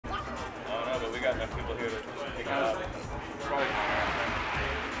have people here to pick it up. I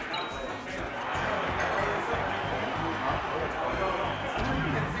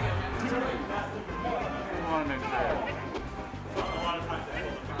want to make sure.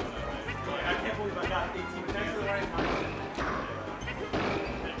 I can't believe I got 18 minutes.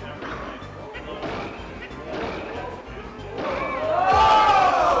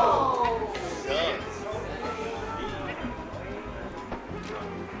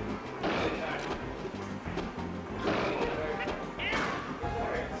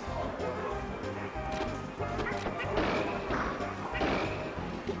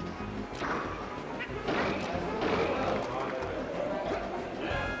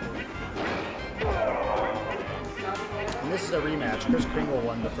 This is a rematch. KrisKringle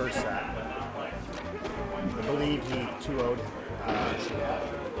won the first set. I believe he 2-0'd Shihman.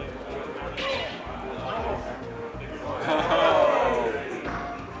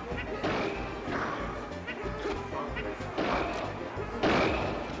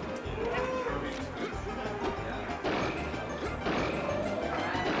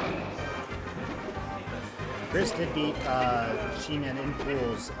 Kris did beat Shihman in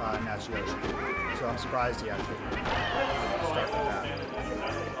pools in Natsuyoshi, so I'm surprised he actually started with that.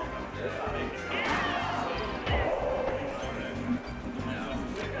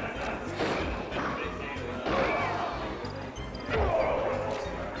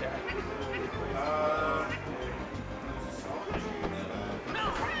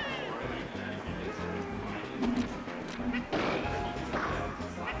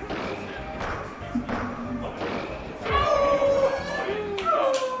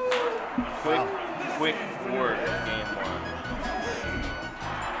 Quick work, game one.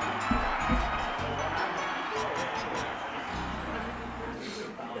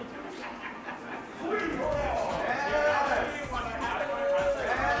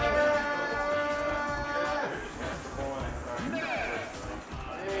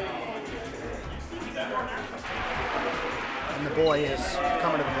 And the boy is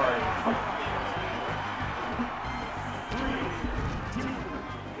coming to the party.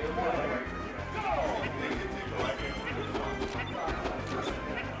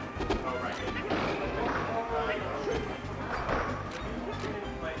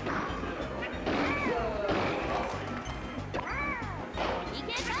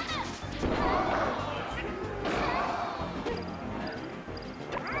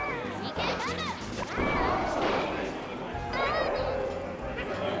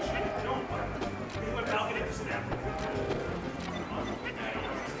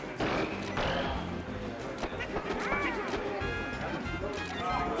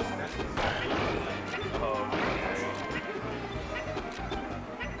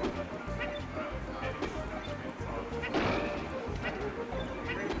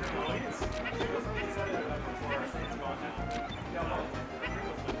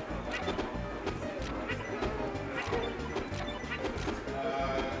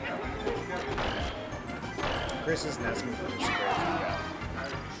 Kris's Nest movement is crazy.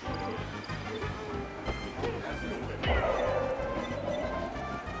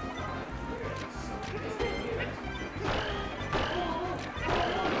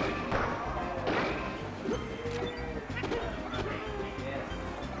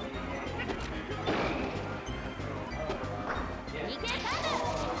 He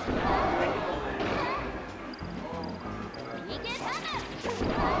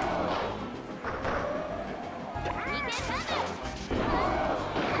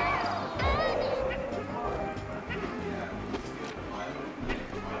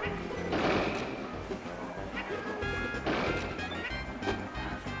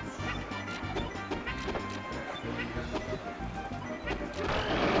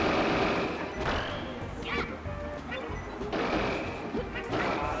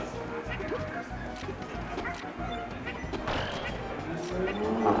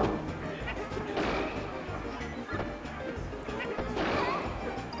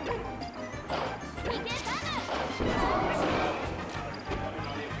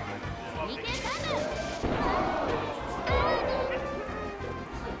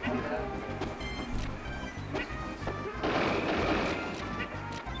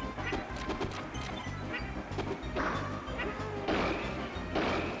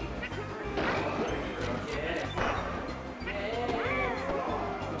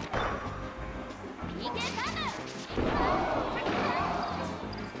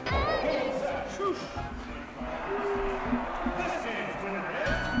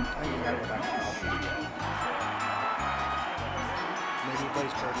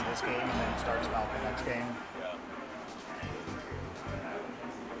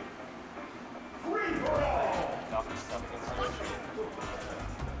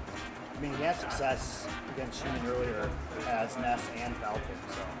I mean, he had success against Shihman earlier as Ness and Falcon,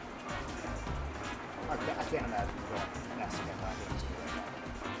 so I can't imagine going Ness again.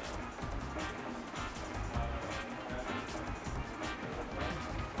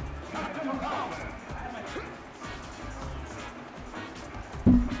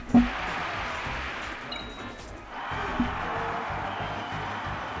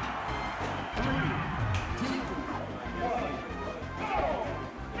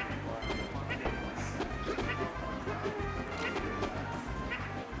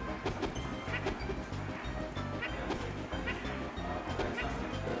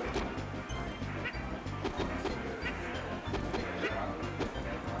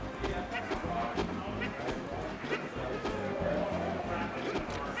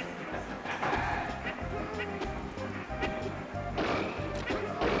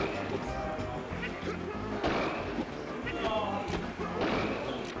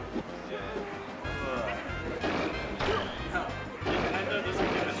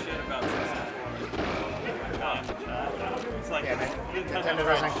 Nintendo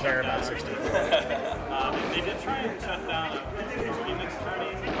doesn't care about 64. They did try and shut down a remix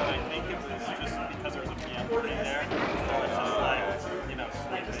turning, but I think it was just because there was a PM turning there. So it's just like, you know,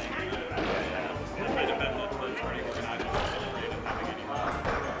 sweeping. It might have been the turning organizer just afraid of having any more.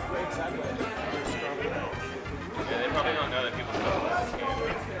 Yeah, they probably don't know that people still play this game.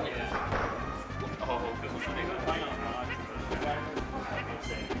 Oh, because what's the name of it?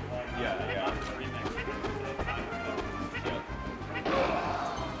 Yeah.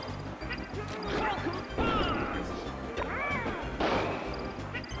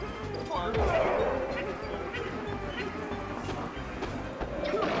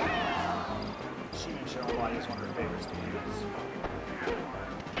 Shihman showing why he's one of her favorites to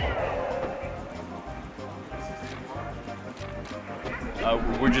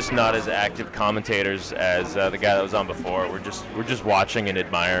We're just not as active commentators as the guy that was on before. We're just watching and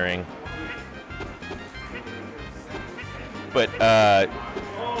admiring. But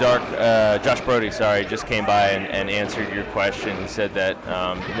Josh Brody, sorry, just came by and answered your question. He said that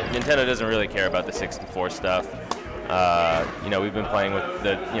Nintendo doesn't really care about the 64 stuff. You know, we've been playing with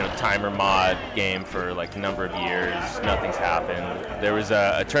the timer mod game for like a number of years. Nothing's happened. There was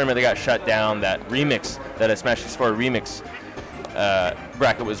a tournament that got shut down, that a Smash 64 remix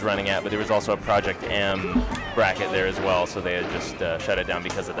bracket was running at, but there was also a Project M bracket there as well, so they had just shut it down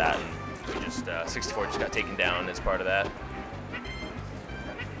because of that, and just 64 just got taken down as part of that.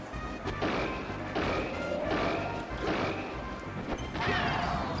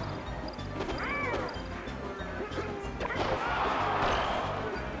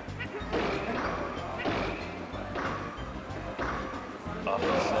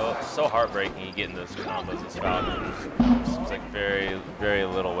 So heartbreaking you get in those combos as Falcon. Seems like very, very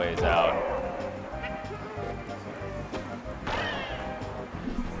little ways out.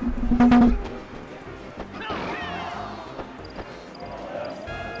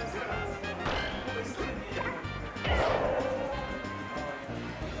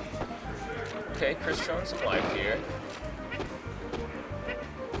 Okay, Chris showing some life here.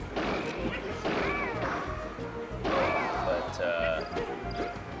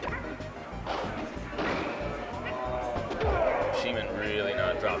 Shihman really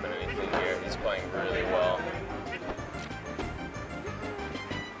not dropping anything here. He's playing really well.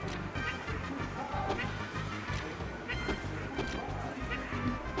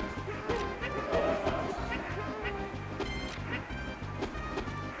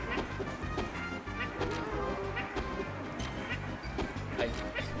 I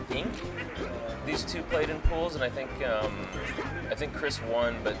think these two played in pools, and I think Chris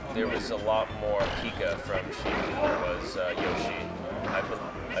won, but there was a lot more Pika from Shihman than there was Yoshi. I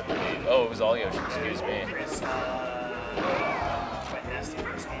believe. Oh, it was all Yoshi. Excuse me.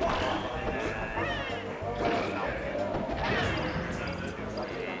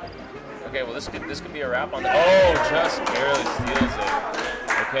 Okay, well this could be a wrap on that. Oh, just barely steals it.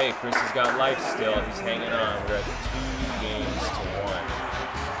 Okay, Chris has got life still. He's hanging on. We're at 2 games to 1.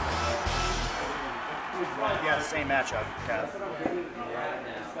 Yeah, same matchup, Kev.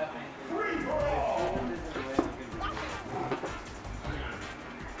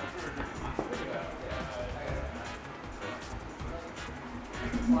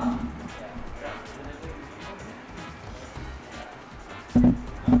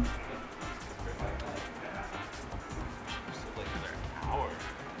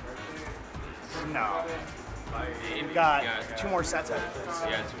 No. We've got 2 more sets after this.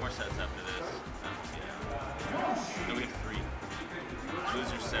 Yeah, 2 more sets after this. No, we have 3.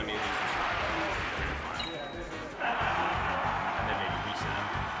 Losers semi, losers final. And then maybe reset.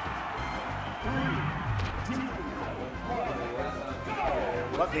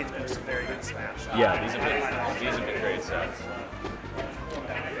 these have been some very good smash. Yeah, these have been great sets.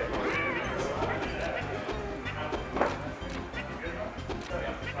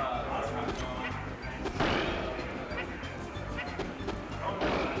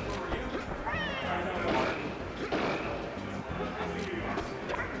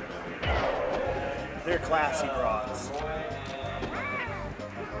 They're classy broads.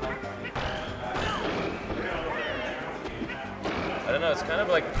 I don't know, it's kind of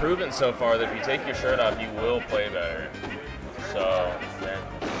like proven so far that if you take your shirt off, you will play better. So,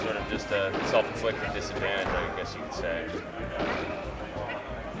 that's sort of just a self-inflicted disadvantage, I guess you could say.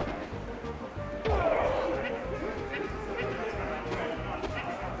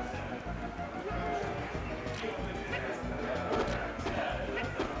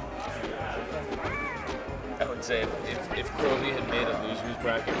 I would say if Kroby had made a loser's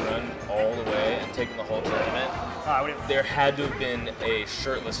bracket run all the way and taken the whole tournament, there had to have been a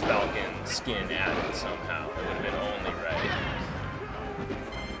shirtless Falcon skin added somehow. It would have been only right.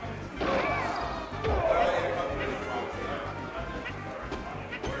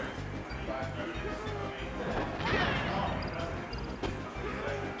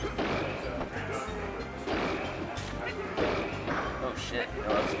 Oh shit, no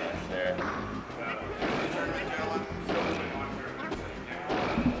up smash there.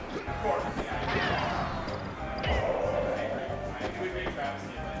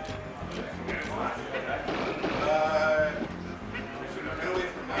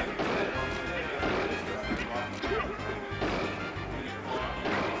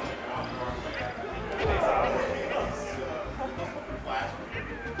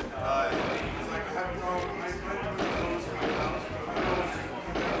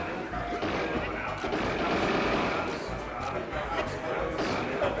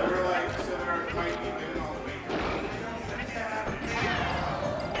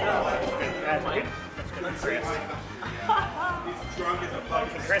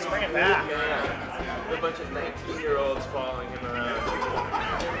 Chris, bring it back. Yeah. A bunch of 19-year-olds following him around.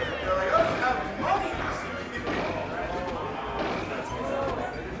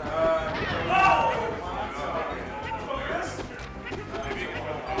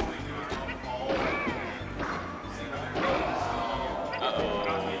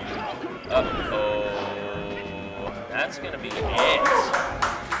 Uh-oh. That's going to be it.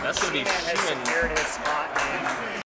 That's going to be Shihman. Secured his spot.